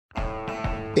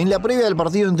En la previa del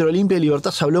partido entre Olimpia y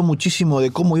Libertad se habló muchísimo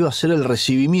de cómo iba a ser el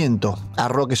recibimiento a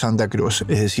Roque Santa Cruz,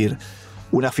 es decir,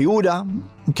 una figura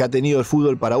que ha tenido el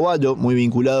fútbol paraguayo, muy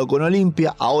vinculado con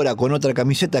Olimpia, ahora con otra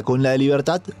camiseta, con la de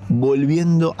Libertad,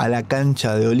 volviendo a la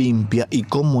cancha de Olimpia, y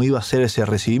cómo iba a ser ese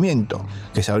recibimiento,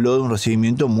 que se habló de un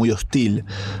recibimiento muy hostil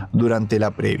durante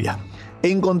la previa.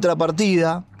 En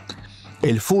contrapartida,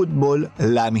 el fútbol,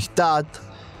 la amistad,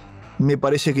 me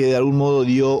parece que de algún modo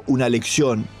dio una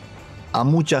lección a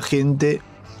mucha gente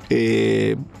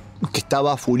que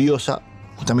estaba furiosa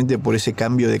justamente por ese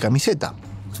cambio de camiseta.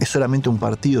 Es solamente un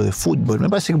partido de fútbol. Me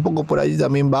parece que un poco por ahí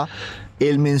también va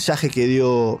el mensaje que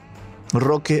dio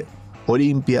Roque,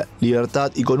 Olimpia,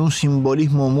 Libertad, y con un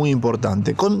simbolismo muy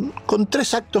importante. Con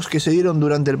 3 actos que se dieron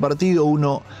durante el partido,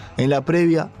 uno en la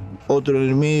previa, otro en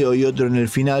el medio y otro en el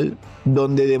final,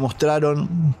 donde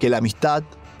demostraron que la amistad,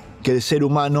 que el ser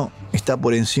humano está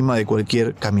por encima de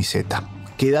cualquier camiseta.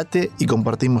 Quédate y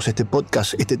compartimos este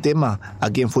podcast, este tema,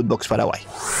 aquí en Footbox Paraguay.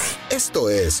 Esto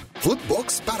es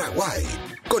Footbox Paraguay,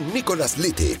 con Nicolás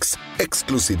Litix,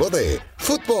 exclusivo de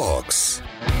Footbox.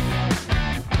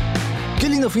 Qué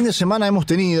lindo fin de semana hemos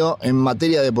tenido en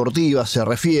materia deportiva, se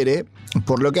refiere,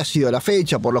 por lo que ha sido la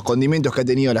fecha, por los condimentos que ha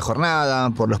tenido la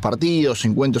jornada, por los partidos,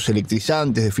 encuentros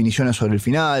electrizantes, definiciones sobre el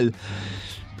final,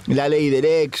 la ley del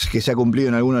ex que se ha cumplido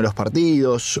en algunos de los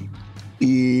partidos.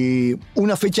 Y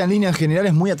una fecha en líneas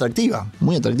generales muy atractiva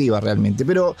realmente.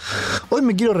 Pero hoy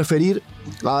me quiero referir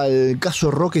al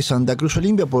caso Roque Santa Cruz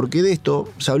Olimpia, porque de esto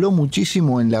se habló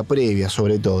muchísimo en la previa,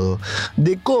 sobre todo,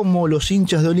 de cómo los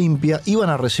hinchas de Olimpia iban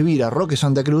a recibir a Roque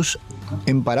Santa Cruz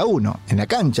en para uno, en la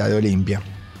cancha de Olimpia.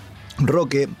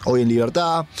 Roque, hoy en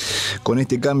Libertad, con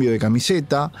este cambio de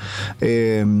camiseta,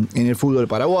 en el fútbol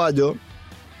paraguayo.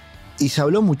 Y se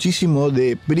habló muchísimo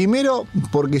de, primero,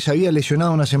 porque se había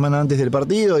lesionado una semana antes del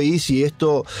partido, y si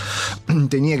esto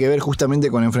tenía que ver justamente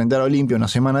con enfrentar a Olimpia una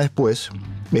semana después,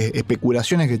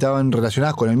 especulaciones que estaban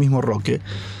relacionadas con el mismo Roque,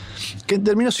 que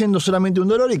terminó siendo solamente un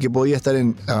dolor y que podía estar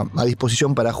a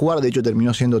disposición para jugar. De hecho,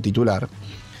 terminó siendo titular.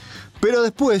 Pero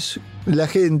después, la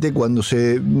gente, con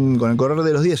el correr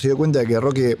de los días, se dio cuenta de que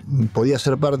Roque podía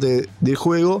ser parte del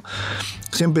juego,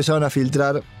 se empezaron a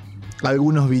filtrar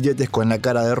algunos billetes con la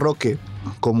cara de Roque,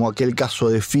 como aquel caso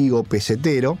de Figo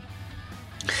Pesetero,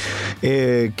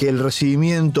 que el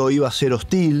recibimiento iba a ser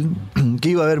hostil, que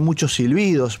iba a haber muchos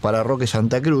silbidos para Roque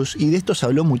Santa Cruz, y de esto se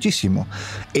habló muchísimo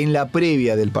en la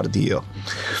previa del partido.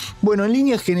 Bueno, en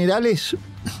líneas generales,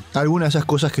 algunas de esas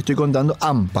cosas que estoy contando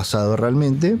han pasado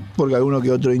realmente, porque alguno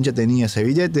que otro hincha tenía ese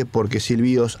billete, porque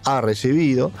silbidos ha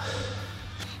recibido.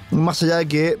 Más allá de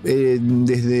que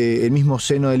desde el mismo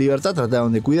seno de Libertad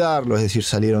trataron de cuidarlo, es decir,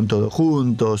 salieron todos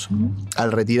juntos.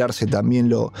 Al retirarse también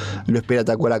lo espera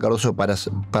Tacuara Cardoso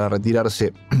para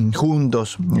retirarse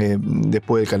juntos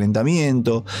después del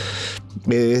calentamiento.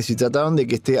 Es decir, trataron de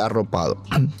que esté arropado.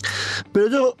 Pero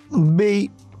yo vi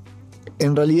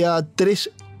en realidad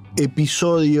 3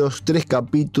 episodios, 3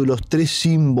 capítulos, 3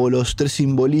 símbolos, 3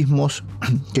 simbolismos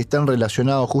que están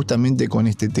relacionados justamente con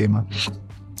este tema.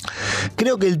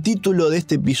 Creo que el título de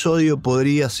este episodio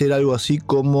podría ser algo así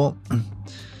como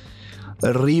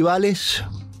rivales,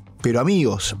 pero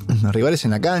amigos. Rivales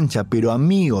en la cancha, pero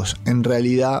amigos en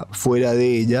realidad fuera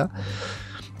de ella.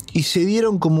 Y se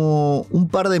dieron como un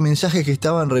par de mensajes que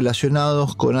estaban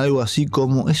relacionados con algo así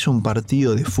como: es un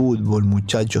partido de fútbol,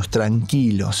 muchachos,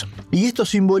 tranquilos. Y estos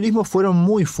simbolismos fueron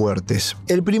muy fuertes.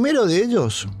 El primero de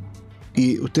ellos,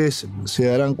 y ustedes se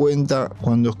darán cuenta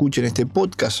cuando escuchen este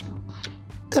podcast,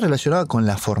 está relacionada con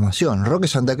la formación. Roque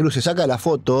Santa Cruz se saca la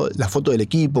foto del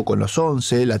equipo con los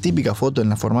 11, la típica foto en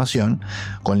la formación,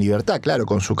 con Libertad, claro,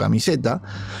 con su camiseta,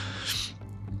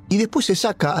 y después se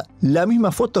saca la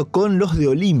misma foto con los de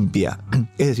Olimpia,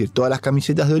 es decir, todas las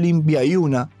camisetas de Olimpia y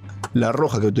una, la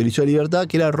roja que utilizó Libertad,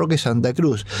 que era Roque Santa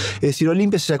Cruz. Es decir,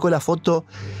 Olimpia se sacó la foto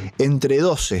entre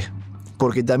 12,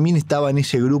 porque también estaba en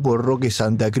ese grupo Roque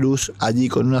Santa Cruz, allí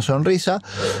con una sonrisa,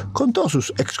 con todos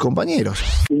sus ex compañeros.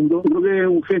 Yo creo que es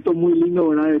un gesto muy lindo,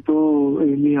 ¿verdad?, de todos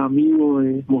mis amigos,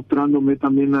 mostrándome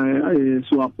también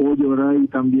su apoyo, ¿verdad?, y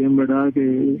también, ¿verdad?,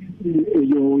 que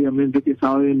ellos obviamente que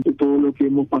saben de todo lo que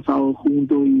hemos pasado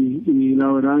juntos, y la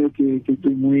verdad es que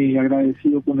estoy muy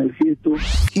agradecido con el gesto.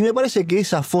 Y me parece que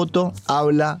esa foto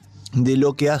habla de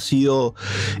lo que ha sido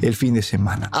el fin de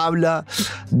semana. Habla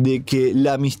de que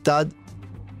la amistad,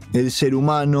 el ser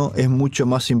humano, es mucho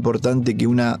más importante que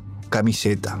una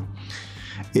camiseta.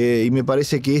 Y me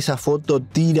parece que esa foto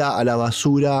tira a la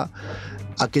basura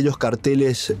aquellos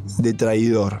carteles de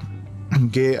traidor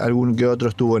que algún que otro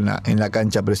estuvo en la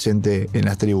cancha presente en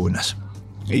las tribunas,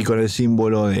 y con el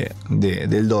símbolo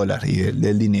del dólar y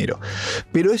del dinero.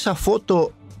 Pero esa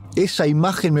foto esa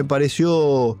imagen me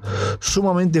pareció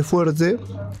sumamente fuerte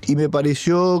y me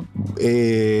pareció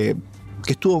que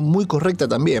estuvo muy correcta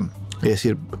también. Es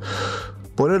decir,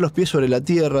 poner los pies sobre la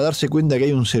tierra, darse cuenta que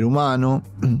hay un ser humano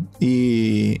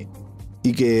y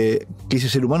que ese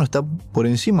ser humano está por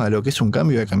encima de lo que es un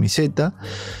cambio de camiseta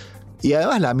y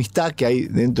además la amistad que hay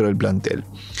dentro del plantel.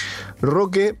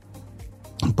 Roque,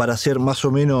 para hacer más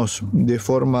o menos de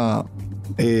forma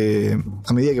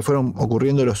a medida que fueron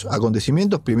ocurriendo los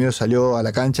acontecimientos, primero salió a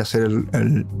la cancha a hacer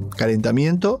el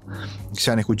calentamiento.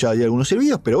 Se han escuchado ya algunos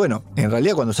silbidos, pero bueno, en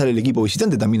realidad cuando sale el equipo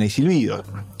visitante también hay silbidos.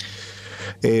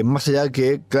 Más allá de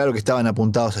que, claro que estaban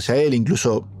apuntados hacia él,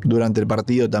 incluso durante el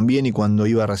partido también, y cuando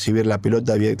iba a recibir la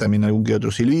pelota había también algún que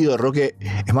otro silbido. Roque,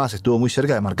 es más, estuvo muy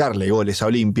cerca de marcarle goles a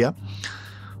Olimpia.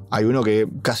 Hay uno que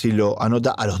casi lo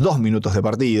anota a los 2 minutos de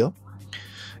partido.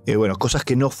 Bueno, cosas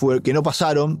que no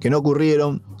pasaron, que no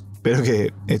ocurrieron, pero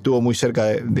que estuvo muy cerca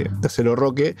de hacerlo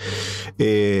Roque.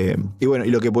 Y bueno, y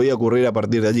lo que podía ocurrir a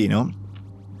partir de allí, ¿no?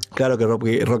 Claro que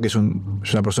Roque es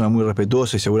una persona muy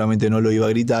respetuosa y seguramente no lo iba a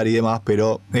gritar y demás,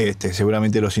 pero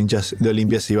seguramente los hinchas de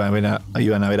Olimpia se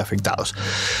iban a ver afectados.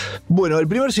 Bueno, el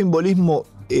primer simbolismo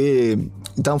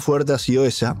tan fuerte ha sido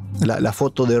esa, la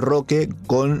foto de Roque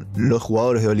con los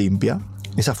jugadores de Olimpia,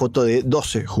 esa foto de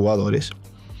 12 jugadores.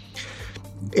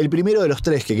 El primero de los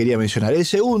 3 que quería mencionar. El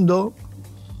segundo,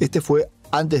 fue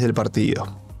antes del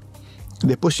partido.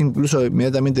 Después, incluso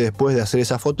inmediatamente después de hacer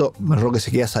esa foto, Roque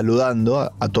se queda saludando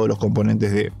a todos los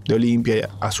componentes de Olimpia y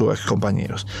a sus ex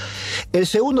compañeros. El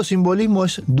segundo simbolismo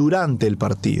es durante el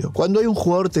partido. Cuando hay un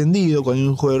jugador tendido, cuando hay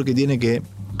un jugador que tiene que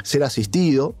ser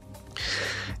asistido,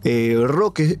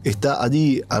 Roque está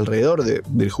allí alrededor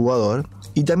del jugador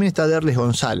y también está Derlis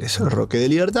González, Roque de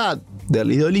Libertad,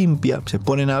 Derlis de Olimpia, se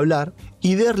ponen a hablar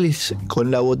y Derlis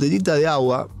con la botellita de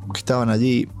agua que estaban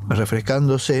allí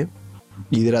refrescándose,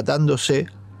 hidratándose,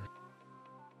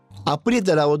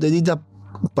 aprieta la botellita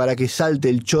para que salte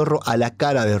el chorro a la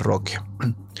cara de Roque.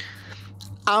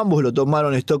 Ambos lo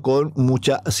tomaron esto con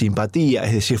mucha simpatía,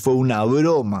 es decir, fue una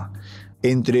broma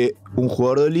entre un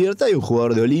jugador de Libertad y un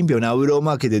jugador de Olimpia, una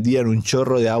broma que te tiran un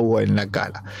chorro de agua en la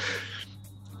cara.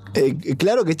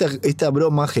 Claro que esta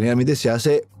broma generalmente se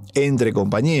hace entre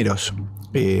compañeros.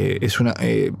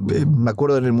 Me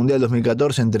acuerdo en el Mundial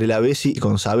 2014 entre la Bessi y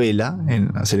Consabela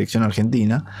en la selección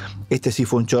argentina. Sí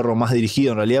fue un chorro más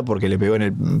dirigido en realidad porque le pegó en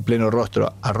el pleno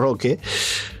rostro a Roque.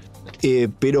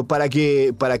 Pero para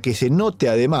que se note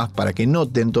además, para que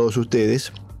noten todos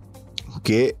ustedes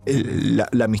que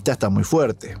la amistad está muy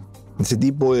fuerte. Ese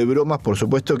tipo de bromas, por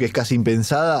supuesto, que es casi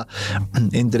impensada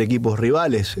entre equipos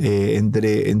rivales,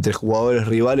 entre jugadores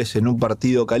rivales en un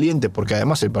partido caliente, porque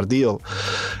además el partido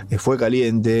fue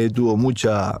caliente, tuvo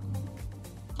mucha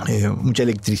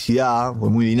electricidad,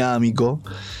 fue muy dinámico.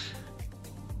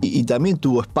 Y también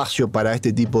tuvo espacio para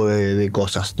este tipo de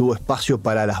cosas, tuvo espacio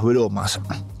para las bromas.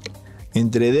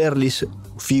 Entre Derlis,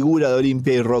 figura de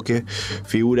Olimpia, y Roque,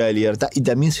 figura de Libertad. Y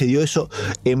también se dio eso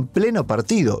en pleno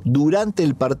partido. Durante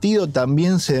el partido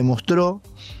también se demostró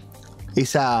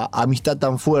esa amistad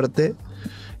tan fuerte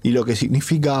y lo que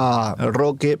significa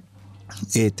Roque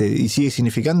y sigue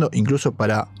significando incluso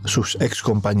para sus ex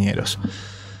compañeros.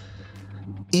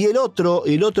 Y el otro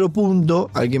punto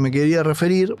al que me quería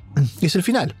referir es el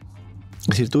final. Es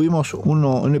decir, tuvimos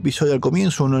un episodio al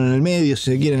comienzo, uno en el medio,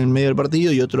 si se quiere, en el medio del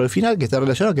partido, y otro al final, que está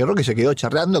relacionado a que Roque se quedó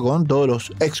charlando con todos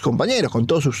los ex compañeros, con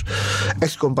todos sus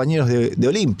ex compañeros de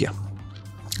Olimpia,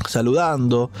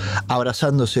 saludando,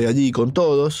 abrazándose allí con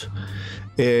todos,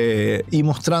 y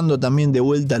mostrando también de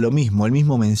vuelta lo mismo, el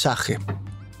mismo mensaje.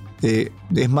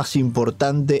 Es más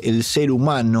importante el ser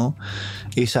humano,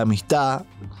 esa amistad,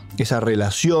 esa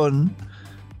relación,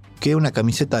 que una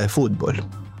camiseta de fútbol.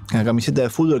 Una camiseta de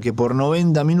fútbol que por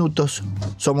 90 minutos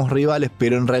somos rivales,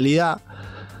 pero en realidad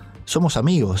somos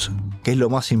amigos, que es lo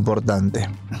más importante.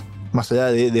 Más allá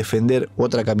de defender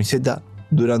otra camiseta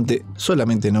durante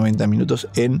solamente 90 minutos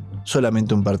en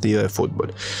solamente un partido de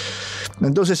fútbol.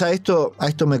 Entonces a esto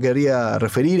me quería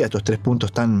referir, a estos 3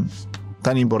 puntos tan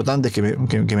importantes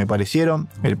que me parecieron.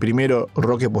 El primero,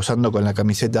 Roque posando con la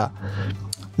camiseta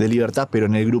de Libertad, pero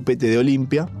en el grupete de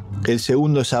Olimpia. El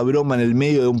segundo, esa broma en el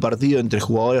medio de un partido entre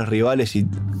jugadores rivales y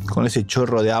con ese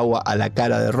chorro de agua a la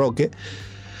cara de Roque.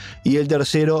 Y el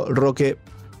tercero, Roque,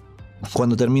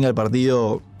 cuando termina el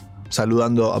partido,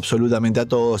 saludando absolutamente a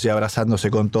todos y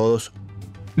abrazándose con todos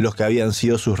los que habían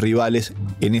sido sus rivales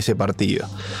en ese partido.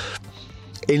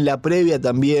 En la previa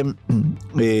también,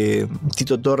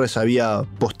 Tito Torres había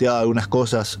posteado algunas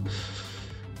cosas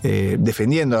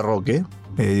defendiendo a Roque,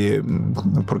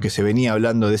 porque se venía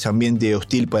hablando de ese ambiente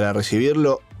hostil para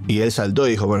recibirlo, y él saltó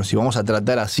y dijo, bueno, si vamos a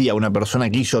tratar así a una persona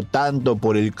que hizo tanto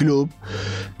por el club,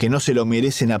 que no se lo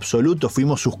merece en absoluto,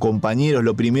 fuimos sus compañeros,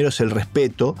 lo primero es el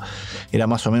respeto, era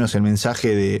más o menos el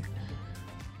mensaje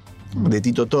de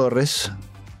Tito Torres,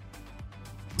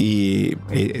 y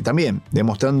también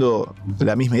demostrando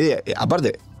la misma idea.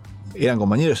 Aparte, eran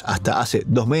compañeros hasta hace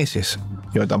 2 meses,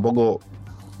 pero tampoco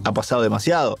ha pasado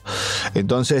demasiado.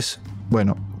 Entonces,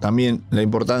 bueno, también la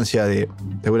importancia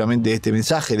seguramente de este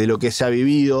mensaje, de lo que se ha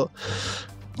vivido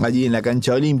allí en la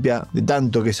cancha Olimpia, de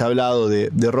tanto que se ha hablado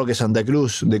de Roque Santa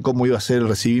Cruz, de cómo iba a ser el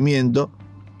recibimiento,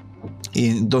 y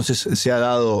entonces se ha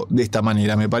dado de esta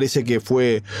manera. Me parece que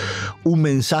fue un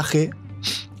mensaje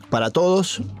para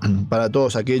todos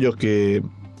aquellos que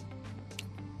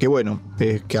bueno,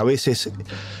 que a veces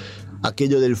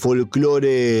aquello del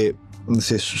folclore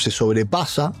se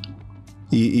sobrepasa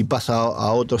y pasa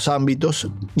a otros ámbitos,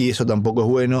 y eso tampoco es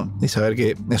bueno. Y saber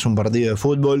que es un partido de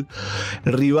fútbol,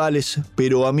 rivales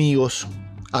pero amigos,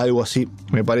 algo así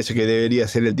me parece que debería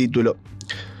ser el título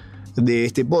de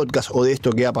este podcast, o de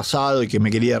esto que ha pasado y que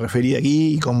me quería referir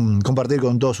aquí y compartir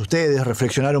con todos ustedes,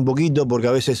 reflexionar un poquito, porque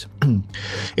a veces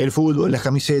el fútbol, las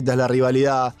camisetas, la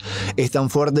rivalidad es tan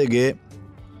fuerte que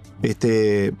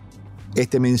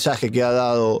este mensaje que ha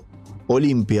dado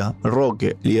Olimpia,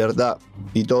 Roque, Libertad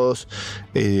y todos,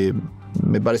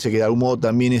 me parece que de algún modo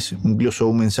también es incluso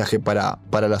un mensaje para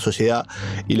la sociedad,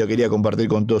 y lo quería compartir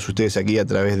con todos ustedes aquí a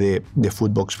través de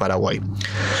Footbox Paraguay.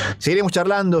 Seguiremos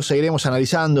charlando, seguiremos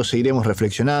analizando, seguiremos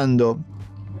reflexionando,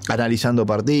 analizando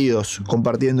partidos,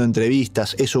 compartiendo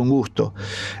entrevistas. Es un gusto.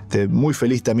 Muy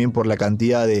feliz también por la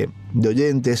cantidad de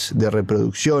oyentes, de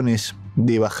reproducciones,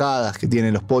 de bajadas que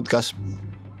tienen los podcasts,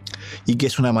 y que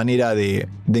es una manera de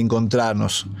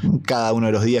encontrarnos cada uno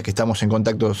de los días que estamos en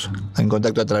contacto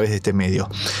a través de este medio.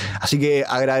 Así que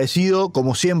agradecido,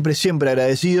 como siempre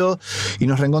agradecido, y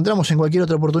nos reencontramos en cualquier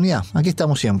otra oportunidad. Aquí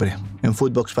estamos siempre, en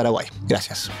Footbox Paraguay.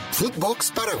 Gracias.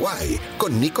 Footbox Paraguay,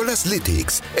 con Nicolas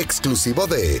Litix, exclusivo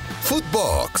de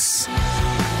Footbox.